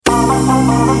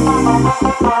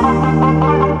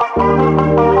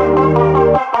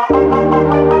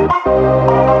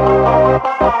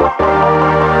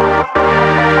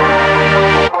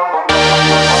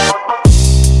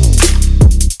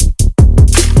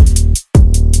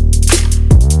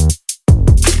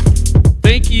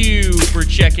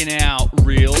checking out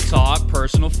Real Talk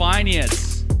Personal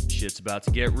Finance. Shit's about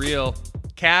to get real.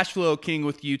 Cash Flow King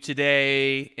with you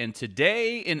today. And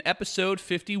today in episode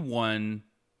 51,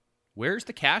 where's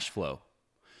the cash flow?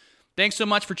 Thanks so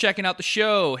much for checking out the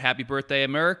show. Happy birthday,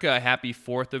 America. Happy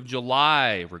 4th of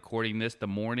July. Recording this the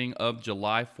morning of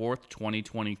July 4th,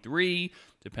 2023.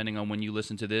 Depending on when you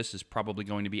listen to this, is probably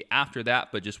going to be after that,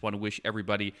 but just want to wish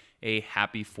everybody a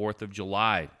happy 4th of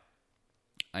July.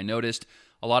 I noticed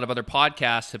a lot of other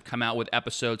podcasts have come out with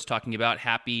episodes talking about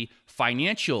Happy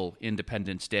Financial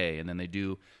Independence Day, and then they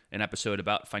do an episode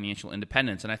about financial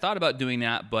independence. And I thought about doing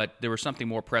that, but there was something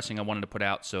more pressing I wanted to put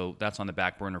out, so that's on the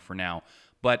back burner for now.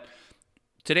 But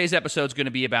today's episode is going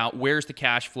to be about where's the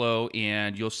cash flow,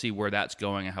 and you'll see where that's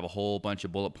going. I have a whole bunch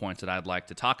of bullet points that I'd like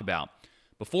to talk about.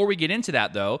 Before we get into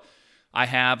that, though, I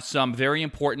have some very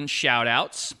important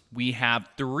shout-outs. We have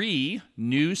 3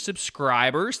 new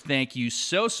subscribers. Thank you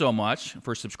so much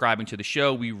for subscribing to the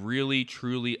show. We really,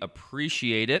 truly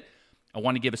appreciate it. I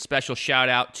want to give a special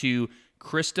shout-out to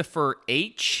Christopher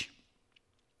H.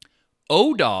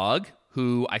 O-Dog,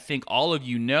 who I think all of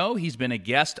you know. He's been a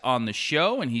guest on the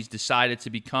show, and he's decided to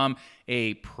become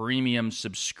a premium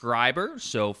subscriber.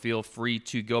 So feel free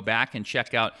to go back and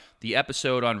check out the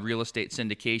episode on real estate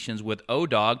syndications with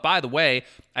O-Dog. By the way,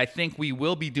 I think we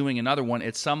will be doing another one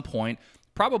at some point,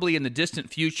 probably in the distant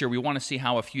future. We want to see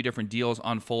how a few different deals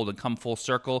unfold and come full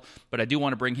circle, but I do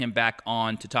want to bring him back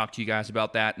on to talk to you guys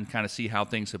about that and kind of see how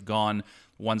things have gone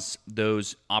once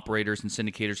those operators and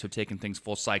syndicators have taken things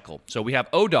full cycle. So we have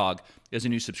O-Dog as a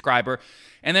new subscriber.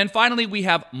 And then finally, we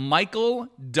have Michael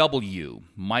W.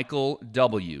 Michael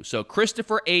W. So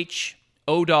Christopher H.,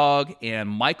 O-Dog, and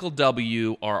Michael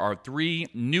W. are our 3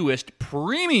 newest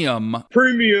premium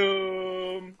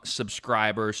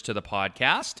subscribers to the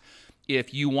podcast.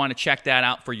 If you want to check that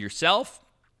out for yourself,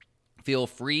 feel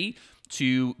free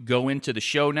to go into the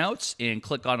show notes and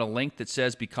click on a link that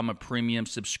says Become a Premium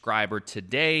Subscriber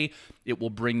Today. It will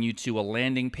bring you to a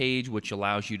landing page which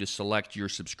allows you to select your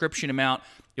subscription amount.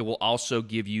 It will also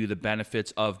give you the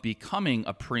benefits of becoming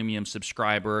a premium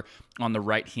subscriber on the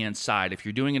right-hand side. If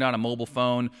you're doing it on a mobile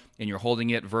phone and you're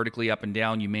holding it vertically up and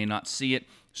down, you may not see it,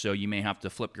 so you may have to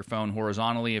flip your phone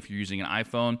horizontally if you're using an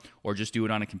iPhone, or just do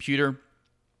it on a computer,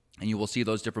 and you will see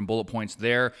those different bullet points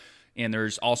there. And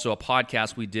there's also a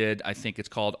podcast we did, I think it's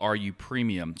called Are You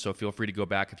Premium? So feel free to go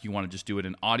back if you want to just do it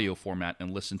in audio format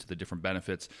and listen to the different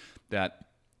benefits that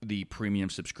the premium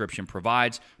subscription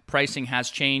provides. Pricing has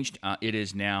changed. It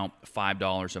is now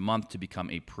 $5 a month to become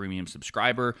a premium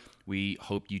subscriber. We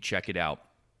hope you check it out.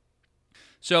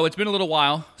 So it's been a little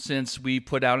while since we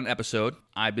put out an episode.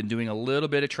 I've been doing a little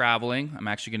bit of traveling. I'm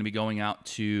actually going to be going out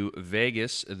to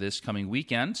Vegas this coming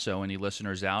weekend. So any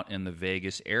listeners out in the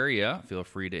Vegas area, feel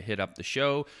free to hit up the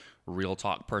show,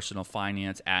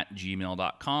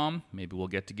 realtalkpersonalfinance@gmail.com. Maybe we'll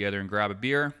get together and grab a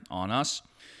beer on us.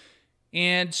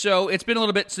 And so it's been a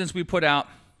little bit since we put out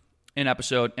an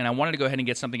episode, and I wanted to go ahead and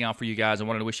get something out for you guys. I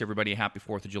wanted to wish everybody a happy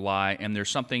 4th of July, and there's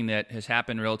something that has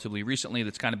happened relatively recently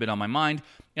that's kind of been on my mind,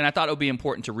 and I thought it would be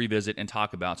important to revisit and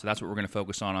talk about, so that's what we're going to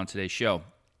focus on today's show.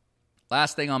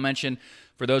 Last thing I'll mention,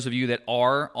 for those of you that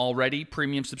are already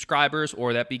premium subscribers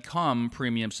or that become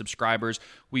premium subscribers,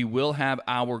 we will have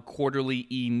our quarterly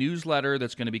e-newsletter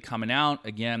that's going to be coming out.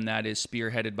 Again, that is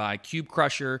spearheaded by Cube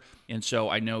Crusher, and so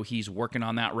I know he's working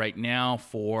on that right now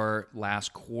for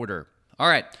last quarter. All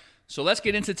right. So let's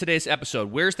get into today's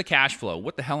episode. Where's the cash flow?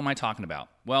 What the hell am I talking about?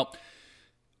 Well,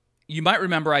 you might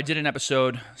remember I did an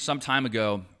episode some time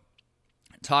ago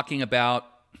talking about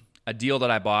a deal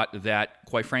that I bought that,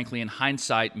 quite frankly, in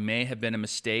hindsight, may have been a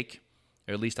mistake,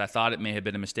 or at least I thought it may have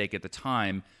been a mistake at the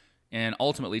time, and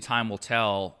ultimately time will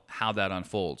tell how that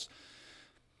unfolds.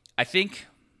 I think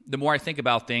the more I think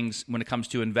about things when it comes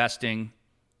to investing,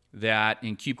 that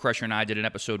in Cube Crusher and I did an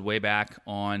episode way back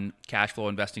on cash flow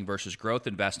investing versus growth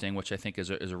investing, which I think is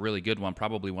a really good one,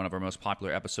 probably one of our most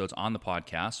popular episodes on the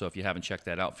podcast. So if you haven't checked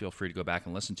that out, feel free to go back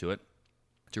and listen to it.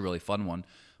 It's a really fun one.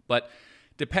 But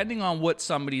depending on what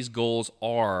somebody's goals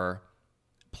are,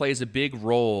 plays a big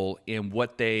role in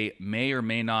what they may or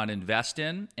may not invest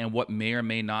in and what may or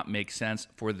may not make sense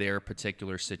for their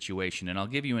particular situation. And I'll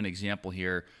give you an example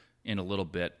here in a little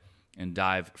bit and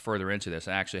dive further into this.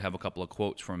 I actually have a couple of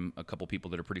quotes from a couple people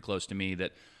that are pretty close to me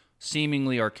that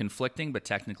seemingly are conflicting, but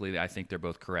technically I think they're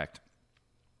both correct.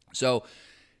 So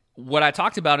what I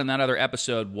talked about in that other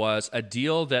episode was a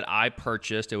deal that I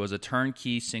purchased. It was a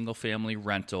turnkey single-family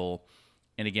rental.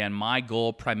 And again, my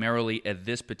goal primarily at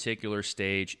this particular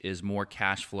stage is more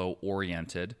cash flow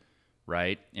oriented,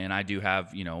 right? And I do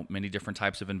have, many different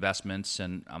types of investments,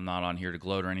 and I'm not on here to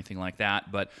gloat or anything like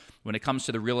that. But when it comes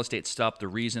to the real estate stuff, the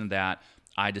reason that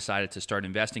I decided to start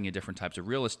investing in different types of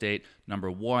real estate, number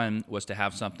one was to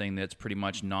have something that's pretty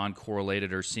much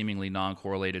non-correlated or seemingly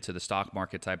non-correlated to the stock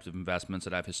market types of investments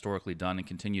that I've historically done and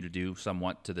continue to do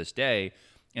somewhat to this day.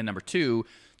 And number two,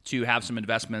 to have some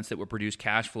investments that would produce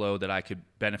cash flow that I could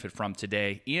benefit from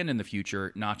today and in the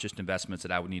future, not just investments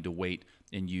that I would need to wait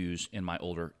and use in my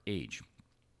older age.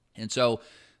 And so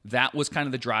that was kind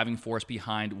of the driving force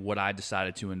behind what I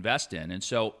decided to invest in. And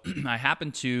so I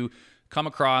happened to come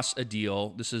across a deal.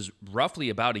 This is roughly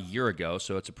about a year ago,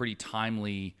 so it's a pretty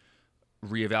timely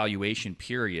reevaluation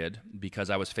period because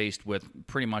I was faced with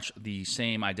pretty much the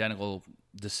same identical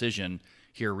decision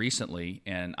here recently,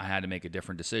 and I had to make a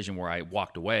different decision where I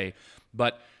walked away.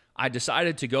 But I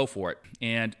decided to go for it.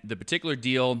 And the particular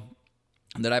deal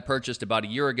that I purchased about a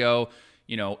year ago,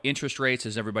 interest rates,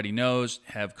 as everybody knows,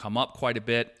 have come up quite a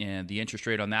bit, and the interest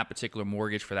rate on that particular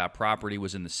mortgage for that property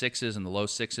was in the sixes, in the low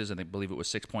sixes, and I believe it was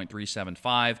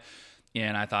 6.375.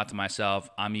 And I thought to myself,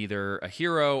 I'm either a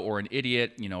hero or an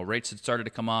idiot. Rates had started to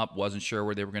come up, wasn't sure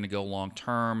where they were going to go long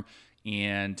term,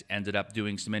 and ended up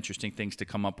doing some interesting things to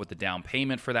come up with the down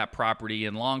payment for that property.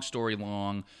 And long story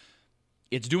long,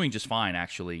 it's doing just fine,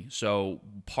 actually. So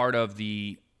part of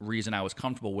the reason I was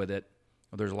comfortable with it,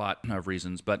 well, there's a lot of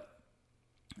reasons, but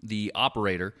the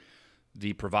operator,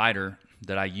 the provider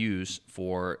that I use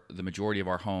for the majority of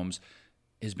our homes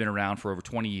has been around for over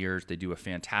 20 years. They do a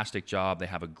fantastic job. They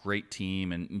have a great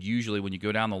team. And usually when you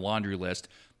go down the laundry list,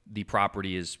 the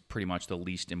property is pretty much the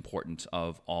least important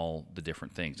of all the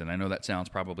different things. And I know that sounds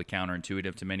probably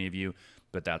counterintuitive to many of you,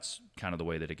 but that's kind of the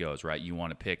way that it goes, right? You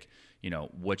want to pick,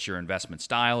 what's your investment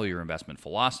style, your investment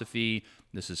philosophy.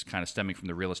 This is kind of stemming from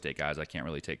the real estate guys. I can't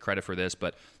really take credit for this,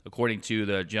 but according to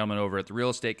the gentleman over at the real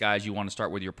estate guys, you want to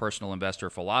start with your personal investor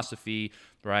philosophy,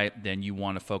 right? Then you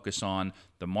want to focus on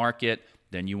the market.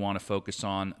 Then you want to focus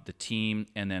on the team.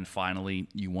 And then finally,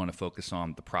 you want to focus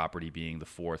on the property being the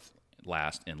fourth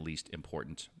last and least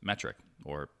important metric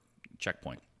or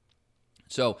checkpoint.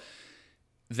 So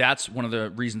that's one of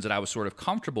the reasons that I was sort of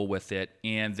comfortable with it.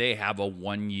 And they have a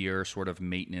 1-year sort of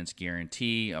maintenance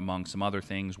guarantee, among some other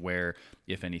things, where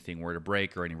if anything were to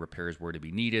break or any repairs were to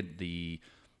be needed, the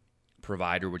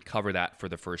provider would cover that for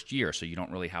the first year. So you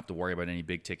don't really have to worry about any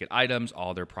big ticket items.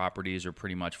 All their properties are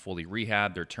pretty much fully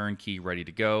rehabbed. They're turnkey, ready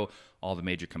to go. All the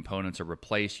major components are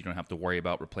replaced. You don't have to worry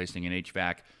about replacing an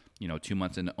HVAC 2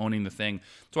 months into owning the thing.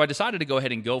 So I decided to go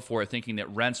ahead and go for it, thinking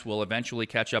that rents will eventually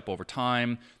catch up over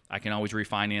time. I can always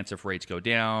refinance if rates go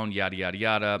down, yada, yada,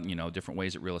 yada, different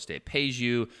ways that real estate pays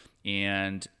you,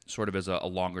 and sort of as a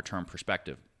longer term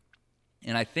perspective.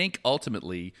 And I think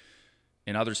ultimately,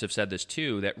 and others have said this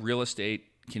too, that real estate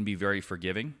can be very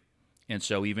forgiving. And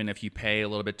so even if you pay a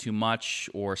little bit too much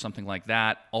or something like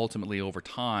that, ultimately over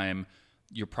time,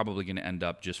 you're probably going to end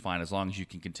up just fine as long as you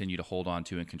can continue to hold on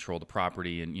to and control the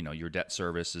property, and your debt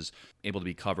service is able to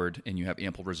be covered and you have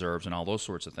ample reserves and all those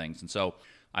sorts of things. And so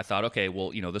I thought, okay,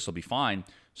 well, this will be fine.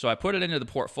 So I put it into the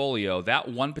portfolio. That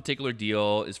one particular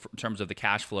deal, is in terms of the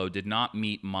cash flow, did not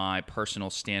meet my personal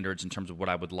standards in terms of what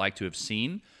I would like to have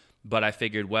seen. But I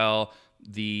figured, well,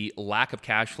 the lack of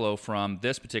cash flow from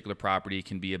this particular property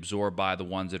can be absorbed by the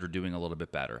ones that are doing a little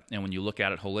bit better. And when you look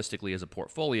at it holistically as a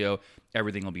portfolio,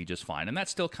 everything will be just fine. And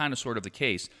that's still kind of sort of the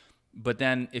case. But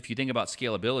then if you think about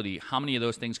scalability, how many of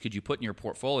those things could you put in your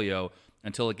portfolio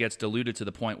until it gets diluted to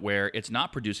the point where it's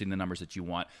not producing the numbers that you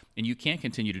want? And you can't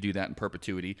continue to do that in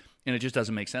perpetuity, and it just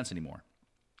doesn't make sense anymore.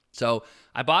 So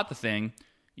I bought the thing.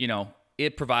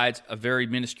 It provides a very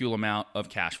minuscule amount of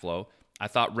cash flow. I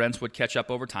thought rents would catch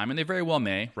up over time, and they very well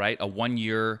may, right? A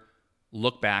 1-year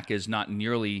look back is not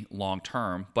nearly long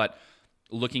term, but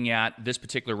looking at this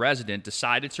particular resident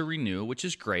decided to renew, which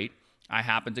is great. I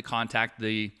happened to contact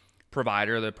the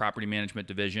provider, the property management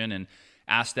division, and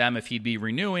asked them if he'd be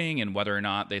renewing and whether or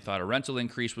not they thought a rental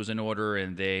increase was in order,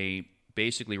 and they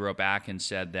basically wrote back and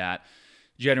said that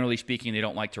generally speaking, they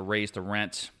don't like to raise the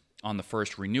rent on the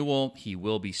first renewal. He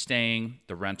will be staying.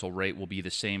 The rental rate will be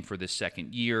the same for this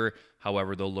second year.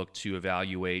 However, they'll look to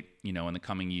evaluate, in the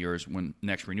coming years when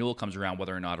next renewal comes around,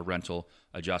 whether or not a rental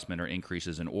adjustment or increase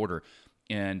is in order.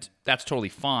 And that's totally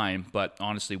fine, but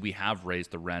honestly, we have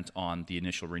raised the rent on the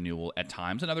initial renewal at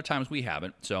times, and other times we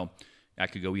haven't. So I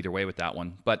could go either way with that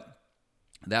one. But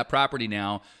that property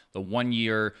now, the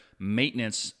 1-year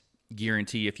maintenance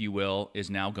guarantee, if you will, is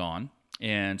now gone.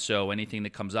 And so anything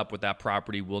that comes up with that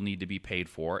property will need to be paid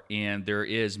for. And there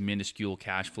is minuscule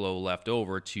cash flow left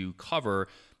over to cover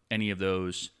any of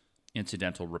those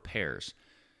incidental repairs.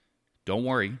 Don't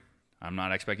worry. I'm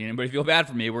not expecting anybody to feel bad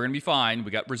for me. We're going to be fine. We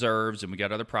got reserves and we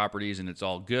got other properties and it's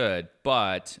all good.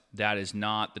 But that is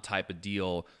not the type of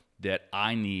deal that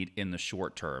I need in the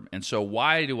short term. And so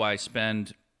why do I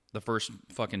spend the first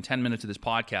fucking 10 minutes of this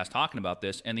podcast talking about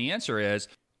this? And the answer is,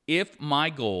 if my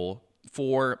goal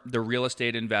for the real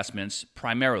estate investments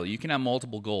primarily, you can have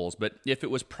multiple goals, but if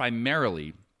it was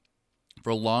primarily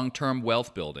for long-term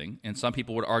wealth building, and some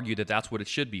people would argue that that's what it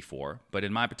should be for, but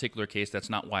in my particular case, that's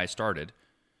not why I started.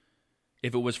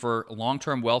 If it was for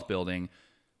long-term wealth building,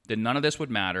 then none of this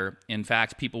would matter. In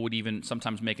fact, people would even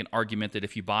sometimes make an argument that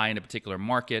if you buy in a particular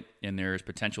market and there's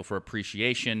potential for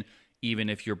appreciation, even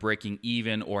if you're breaking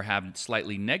even or have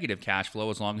slightly negative cash flow,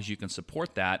 as long as you can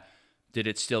support that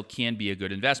it still can be a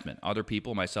good investment. Other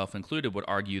people, myself included, would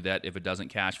argue that if it doesn't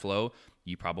cash flow,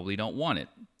 you probably don't want it,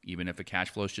 even if it cash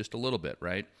flows just a little bit,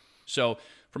 right? So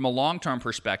from a long-term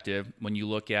perspective, when you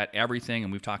look at everything,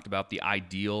 and we've talked about the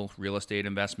ideal real estate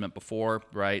investment before,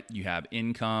 right? You have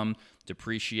income,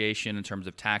 depreciation in terms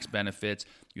of tax benefits,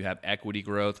 you have equity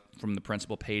growth from the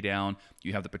principal pay down,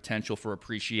 you have the potential for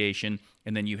appreciation,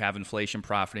 and then you have inflation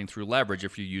profiting through leverage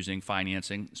if you're using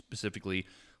financing, specifically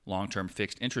long-term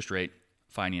fixed interest rate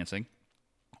financing.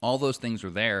 All those things are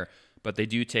there, but they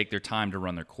do take their time to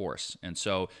run their course. And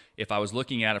so if I was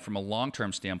looking at it from a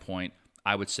long-term standpoint,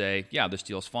 I would say, yeah, this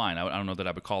deal's fine. I don't know that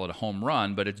I would call it a home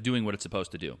run, but it's doing what it's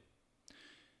supposed to do.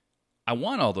 I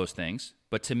want all those things,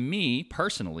 but to me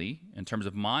personally, in terms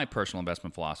of my personal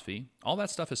investment philosophy, all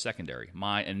that stuff is secondary.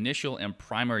 My initial and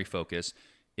primary focus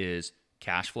is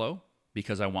cash flow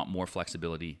because I want more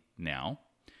flexibility now.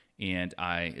 And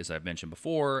I, as I've mentioned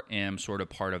before, am sort of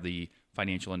part of the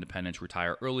financial independence,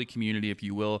 retire early community, if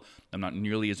you will. I'm not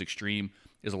nearly as extreme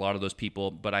as a lot of those people,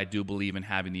 but I do believe in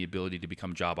having the ability to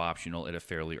become job optional at a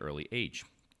fairly early age.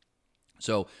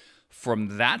 So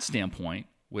from that standpoint,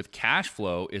 with cash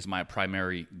flow is my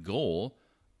primary goal,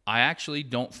 I actually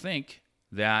don't think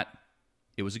that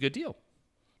it was a good deal.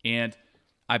 And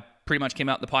I pretty much came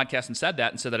out in the podcast and said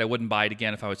that I wouldn't buy it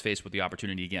again if I was faced with the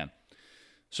opportunity again.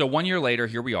 So 1 year later,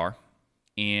 here we are,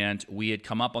 and we had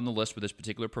come up on the list with this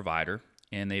particular provider,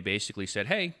 and they basically said,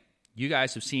 hey, you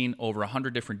guys have seen over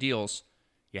 100 different deals.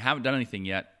 You haven't done anything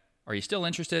yet. Are you still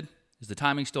interested? Is the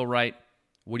timing still right?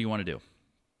 What do you want to do?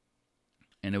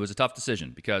 And it was a tough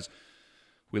decision because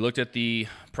we looked at the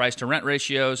price to rent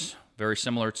ratios, very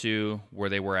similar to where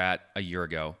they were at a year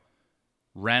ago.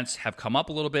 Rents have come up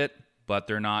a little bit, but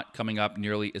they're not coming up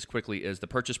nearly as quickly as the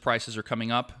purchase prices are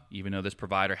coming up, even though this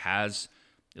provider has,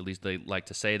 at least they like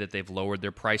to say that they've lowered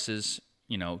their prices,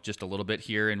 just a little bit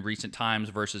here in recent times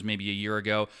versus maybe a year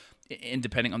ago. And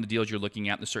depending on the deals you're looking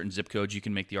at in the certain zip codes, you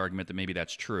can make the argument that maybe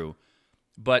that's true.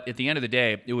 But at the end of the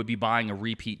day, it would be buying a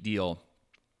repeat deal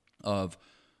of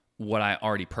what I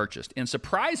already purchased. And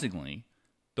surprisingly,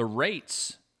 the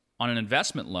rates on an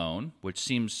investment loan, which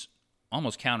seems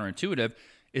almost counterintuitive,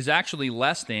 is actually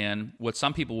less than what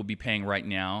some people would be paying right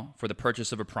now for the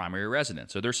purchase of a primary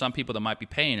residence. So there's some people that might be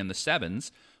paying in the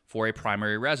 7s for a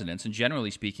primary residence. And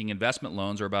generally speaking, investment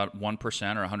loans are about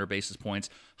 1% or 100 basis points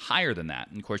higher than that.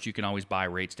 And of course, you can always buy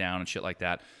rates down and shit like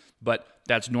that. But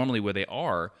that's normally where they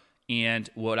are. And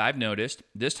what I've noticed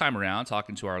this time around,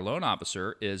 talking to our loan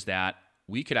officer, is that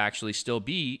we could actually still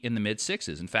be in the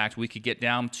mid-6s. In fact, we could get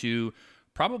down to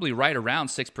probably right around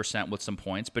 6% with some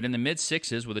points, but in the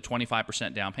mid-6s with a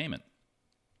 25% down payment.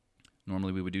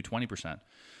 Normally we would do 20%.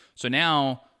 So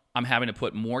now I'm having to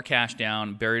put more cash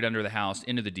down, buried under the house,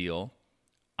 into the deal.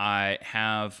 I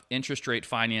have interest rate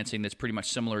financing that's pretty much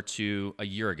similar to a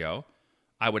year ago.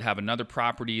 I would have another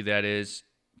property that is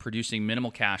producing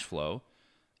minimal cash flow,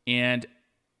 and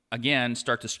again,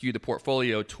 start to skew the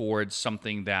portfolio towards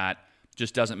something that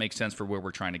just doesn't make sense for where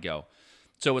we're trying to go.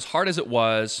 So as hard as it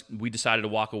was, we decided to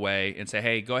walk away and say,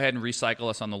 hey, go ahead and recycle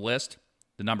us on the list.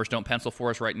 The numbers don't pencil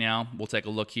for us right now. We'll take a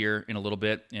look here in a little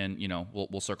bit, and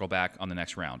we'll circle back on the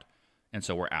next round. And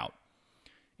so we're out.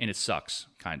 And it sucks,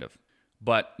 kind of.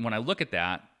 But when I look at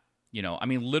that,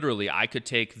 literally, I could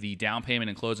take the down payment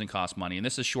and closing cost money, and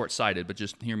this is short-sighted, but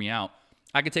just hear me out.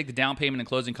 I could take the down payment and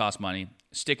closing cost money,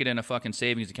 stick it in a fucking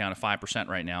savings account of 5%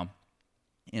 right now,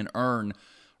 and earn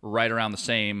right around the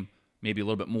same, maybe a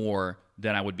little bit more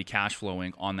than I would be cash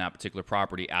flowing on that particular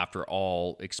property after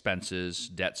all expenses,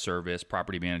 debt service,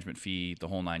 property management fee, the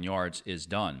whole 9 yards is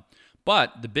done.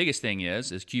 But the biggest thing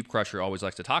is, as Cube Crusher always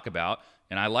likes to talk about,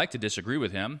 and I like to disagree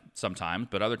with him sometimes,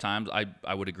 but other times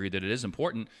I would agree that it is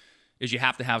important, is you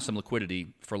have to have some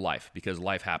liquidity for life because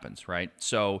life happens, right?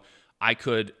 So I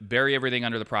could bury everything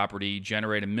under the property,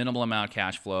 generate a minimal amount of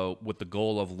cash flow with the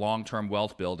goal of long-term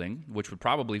wealth building, which would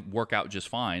probably work out just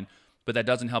fine, but that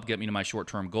doesn't help get me to my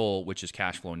short-term goal, which is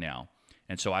cash flow now.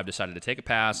 And so I've decided to take a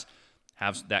pass,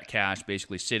 have that cash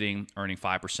basically sitting, earning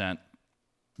 5%,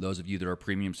 Those of you that are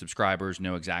premium subscribers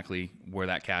know exactly where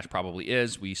that cash probably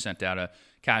is. We sent out a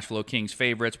Cash Flow Kings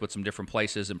favorites with some different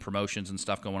places and promotions and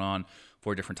stuff going on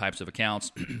for different types of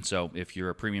accounts. So if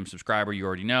you're a premium subscriber, you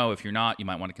already know. If you're not, you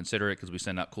might want to consider it because we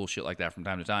send out cool shit like that from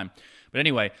time to time. But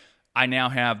anyway, I now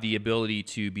have the ability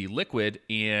to be liquid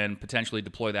and potentially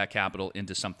deploy that capital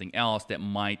into something else that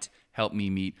might help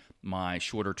me meet my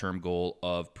shorter term goal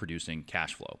of producing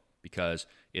cash flow, because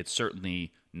it's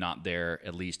certainly not there,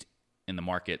 at least in the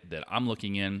market that I'm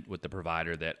looking in with the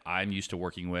provider that I'm used to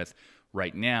working with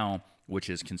right now, which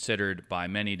is considered by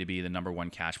many to be the number one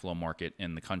cash flow market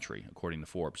in the country, according to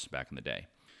Forbes back in the day.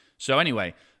 So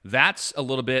anyway, that's a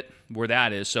little bit where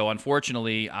that is. So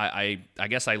unfortunately, I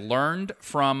guess I learned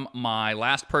from my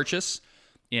last purchase,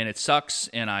 and it sucks,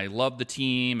 and I love the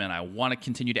team, and I want to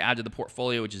continue to add to the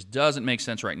portfolio. It just doesn't make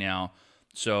sense right now.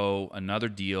 So another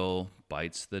deal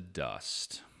bites the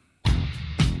dust.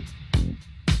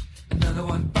 Another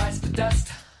one bites the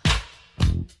dust.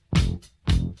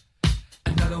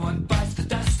 Another one bites the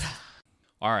dust.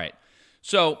 All right.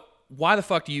 So why the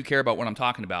fuck do you care about what I'm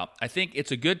talking about? I think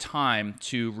it's a good time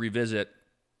to revisit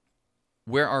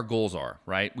where our goals are,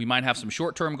 right? We might have some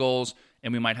short-term goals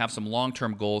and we might have some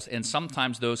long-term goals, and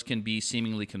sometimes those can be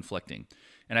seemingly conflicting.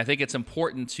 And I think it's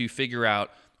important to figure out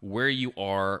where you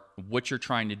are, what you're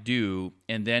trying to do,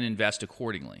 and then invest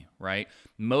accordingly, right?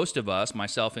 Most of us,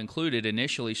 myself included,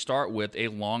 initially start with a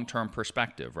long-term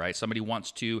perspective, right? Somebody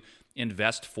wants to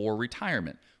invest for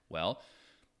retirement. Well,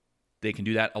 they can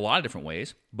do that a lot of different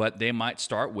ways, but they might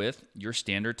start with your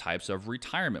standard types of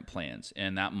retirement plans,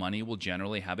 and that money will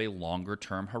generally have a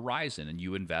longer-term horizon, and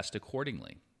you invest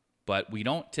accordingly. But we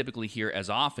don't typically hear as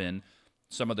often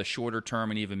some of the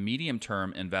shorter-term and even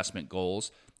medium-term investment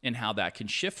goals and how that can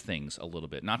shift things a little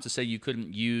bit. Not to say you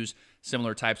couldn't use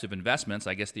similar types of investments.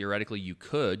 I guess theoretically you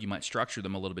could. You might structure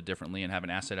them a little bit differently and have an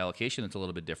asset allocation that's a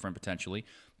little bit different potentially,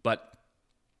 but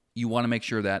you want to make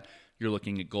sure that you're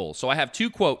looking at goals. So I have two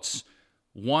quotes,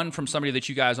 one from somebody that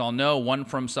you guys all know, one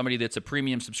from somebody that's a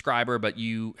premium subscriber, but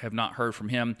you have not heard from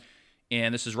him.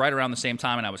 And this is right around the same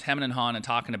time, and I was hemming and hawing and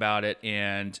talking about it,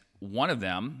 and one of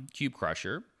them, Cube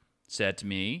Crusher, said to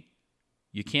me,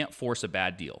 "You can't force a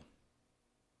bad deal."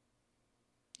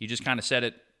 He just kind of said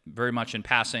it very much in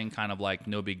passing, kind of like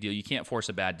no big deal. You can't force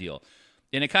a bad deal.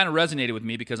 And it kind of resonated with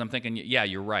me because I'm thinking, yeah,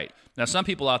 you're right. Now, some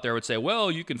people out there would say,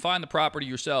 well, you can find the property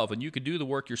yourself, and you can do the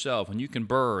work yourself, and you can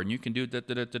burr, and you can do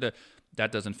da-da-da-da-da.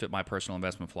 That doesn't fit my personal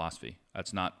investment philosophy.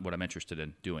 That's not what I'm interested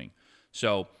in doing.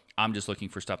 So I'm just looking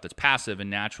for stuff that's passive, and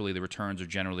naturally the returns are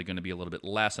generally going to be a little bit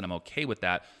less, and I'm okay with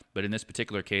that. But in this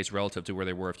particular case, relative to where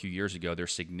they were a few years ago, they're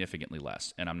significantly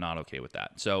less, and I'm not okay with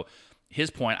that. So his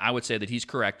point, I would say that he's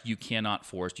correct. You can't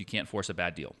force a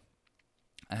bad deal.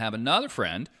 I have another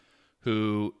friend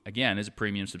who, again, is a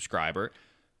premium subscriber,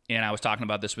 and I was talking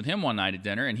about this with him one night at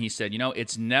dinner, and he said,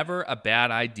 it's never a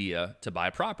bad idea to buy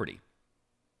property.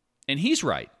 And he's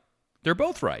right. They're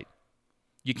both right.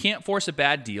 You can't force a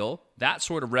bad deal. That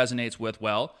sort of resonates with,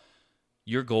 well,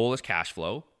 your goal is cash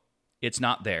flow. It's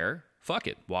not there. Fuck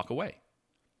it. Walk away.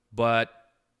 But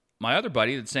my other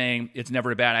buddy that's saying it's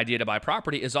never a bad idea to buy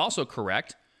property is also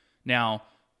correct. Now,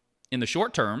 in the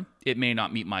short term, it may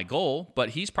not meet my goal, but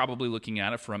he's probably looking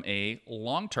at it from a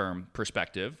long-term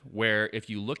perspective, where if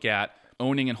you look at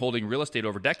owning and holding real estate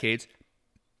over decades,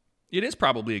 it is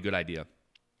probably a good idea.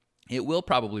 It will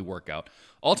probably work out.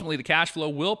 Ultimately, the cash flow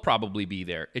will probably be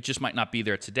there. It just might not be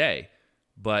there today,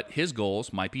 but his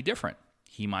goals might be different.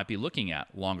 He might be looking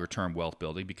at longer-term wealth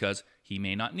building because he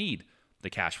may not need the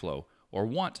cash flow or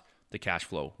want the cash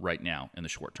flow right now in the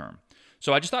short term.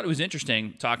 So I just thought it was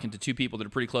interesting talking to two people that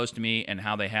are pretty close to me and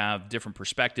how they have different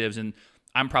perspectives. And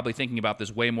I'm probably thinking about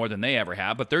this way more than they ever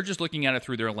have, but they're just looking at it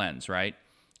through their lens, right?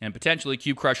 And potentially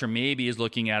Cube Crusher maybe is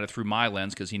looking at it through my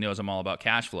lens because he knows I'm all about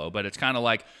cash flow. But it's kind of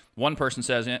like one person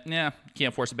says,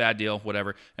 can't force a bad deal,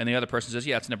 whatever. And the other person says,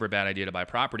 yeah, it's never a bad idea to buy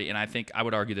property. And I think I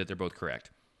would argue that they're both correct.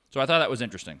 So I thought that was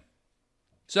interesting.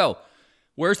 So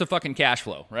where's the fucking cash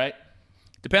flow, right?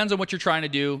 Depends on what you're trying to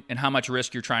do and how much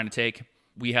risk you're trying to take.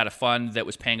 We had a fund that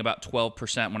was paying about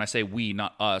 12%. When I say we,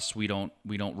 not us, we don't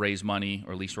raise money,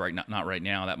 or at least not right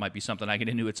now. That might be something I get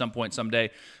into at some point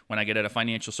someday when I get out of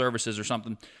financial services or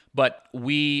something. But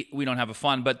we don't have a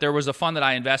fund. But there was a fund that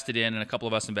I invested in, and a couple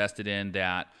of us invested in,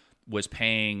 that was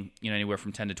paying anywhere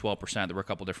from 10 to 12%. There were a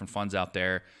couple different funds out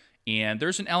there. And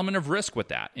there's an element of risk with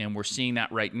that. And we're seeing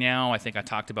that right now. I think I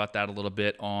talked about that a little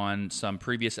bit on some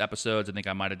previous episodes. I think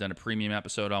I might have done a premium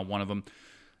episode on one of them.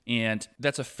 And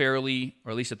that's a fairly, or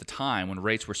at least at the time when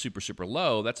rates were super, super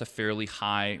low, that's a fairly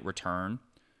high return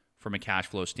from a cash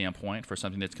flow standpoint for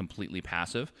something that's completely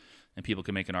passive. And people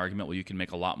can make an argument, well, you can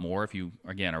make a lot more if you,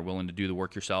 again, are willing to do the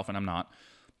work yourself, and I'm not.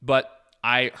 But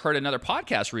I heard another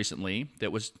podcast recently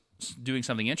that was doing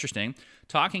something interesting,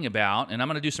 talking about, and I'm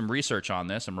going to do some research on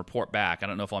this and report back. I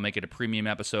don't know if I'll make it a premium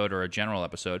episode or a general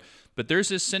episode, but there's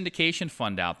this syndication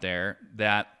fund out there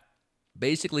that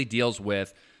basically deals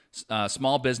with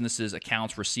small businesses'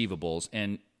 accounts receivables.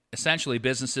 And essentially,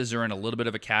 businesses are in a little bit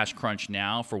of a cash crunch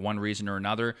now for one reason or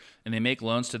another, and they make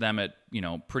loans to them at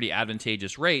pretty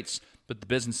advantageous rates, but the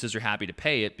businesses are happy to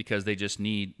pay it because they just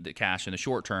need the cash in the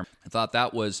short term. I thought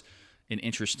that was an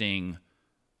interesting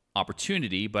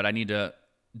opportunity, but I need to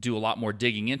do a lot more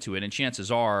digging into it, and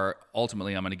chances are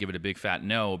ultimately I'm going to give it a big fat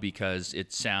no, because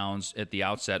it sounds at the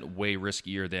outset way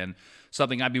riskier than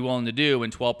something I'd be willing to do.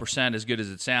 And 12%, as good as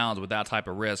it sounds, with that type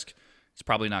of risk, it's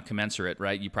probably not commensurate,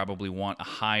 right? You probably want a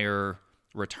higher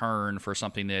return for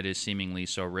something that is seemingly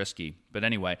so risky. But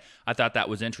anyway, I thought that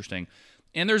was interesting.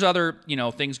 And there's other,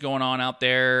 things going on out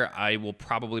there. I will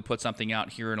probably put something out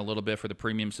here in a little bit for the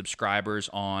premium subscribers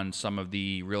on some of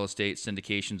the real estate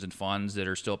syndications and funds that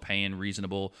are still paying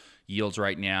reasonable yields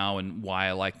right now and why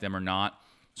I like them or not.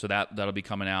 So that'll be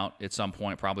coming out at some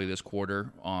point, probably this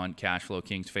quarter, on Cashflow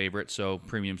King's favorite. So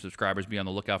premium subscribers, be on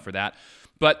the lookout for that.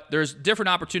 But there's different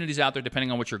opportunities out there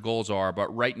depending on what your goals are.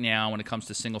 But right now, when it comes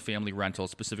to single-family rentals,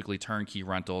 specifically turnkey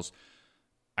rentals,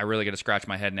 I really got to scratch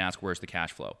my head and ask, where's the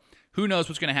cash flow? Who knows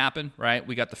what's going to happen, right?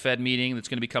 We got the Fed meeting that's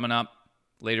going to be coming up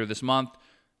later this month.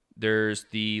 There's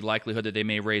the likelihood that they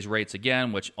may raise rates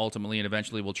again, which ultimately and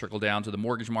eventually will trickle down to the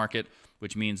mortgage market,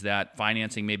 which means that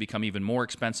financing may become even more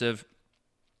expensive.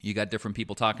 You got different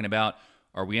people talking about,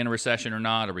 are we in a recession or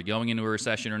not? Are we going into a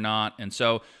recession or not? And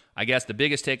so I guess the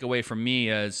biggest takeaway from me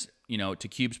is, to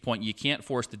Cube's point, you can't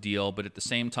force the deal, but at the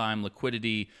same time,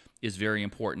 liquidity is very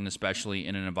important, especially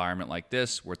in an environment like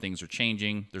this where things are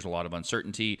changing. There's a lot of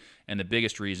uncertainty. And the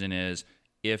biggest reason is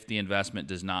if the investment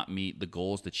does not meet the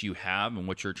goals that you have and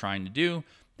what you're trying to do,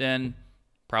 then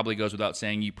probably goes without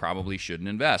saying you probably shouldn't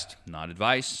invest. Not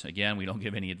advice. Again, we don't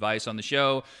give any advice on the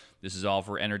show. This is all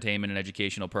for entertainment and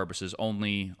educational purposes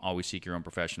only. Always seek your own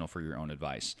professional for your own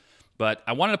advice. But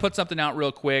I wanted to put something out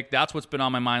real quick. That's what's been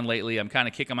on my mind lately. I'm kind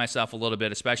of kicking myself a little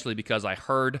bit, especially because I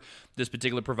heard this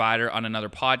particular provider on another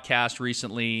podcast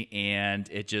recently, and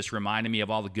it just reminded me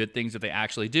of all the good things that they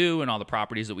actually do and all the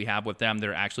properties that we have with them that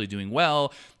are actually doing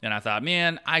well. And I thought,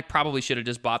 man, I probably should have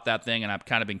just bought that thing, and I've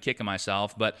kind of been kicking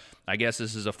myself. But I guess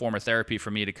this is a form of therapy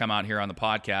for me to come out here on the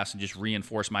podcast and just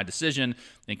reinforce my decision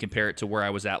and compare it to where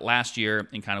I was at last year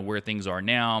and kind of where things are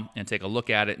now and take a look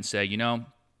at it and say,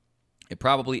 it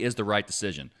probably is the right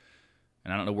decision.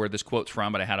 And I don't know where this quote's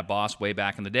from, but I had a boss way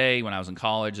back in the day when I was in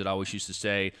college that always used to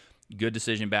say, good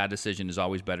decision, bad decision is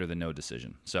always better than no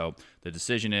decision. So the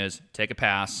decision is take a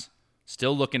pass,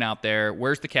 still looking out there.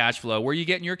 Where's the cash flow? Where are you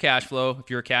getting your cash flow? If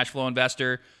you're a cash flow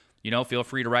investor, feel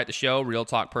free to write the show,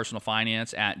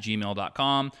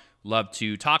 realtalkpersonalfinance@gmail.com. Love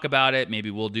to talk about it.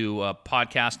 Maybe we'll do a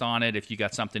podcast on it if you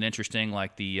got something interesting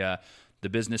like the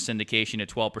business syndication at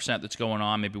 12% that's going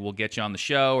on. Maybe we'll get you on the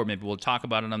show, or maybe we'll talk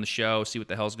about it on the show, see what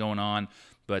the hell's going on.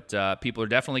 But people are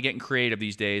definitely getting creative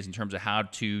these days in terms of how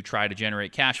to try to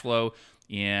generate cash flow.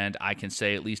 And I can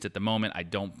say, at least at the moment, I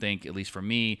don't think, at least for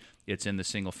me, it's in the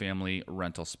single-family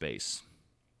rental space.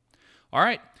 All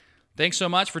right. Thanks so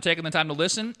much for taking the time to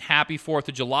listen. Happy 4th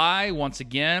of July. Once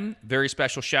again, very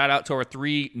special shout-out to our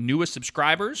 3 newest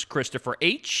subscribers, Christopher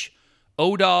H.,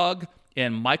 O-Dog,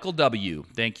 and Michael W.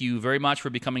 Thank you very much for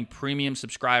becoming premium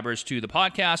subscribers to the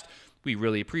podcast. We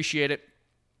really appreciate it.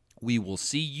 We will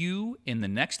see you in the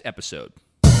next episode.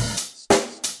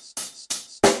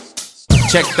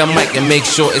 Check the mic and make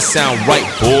sure it sound right,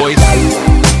 boys.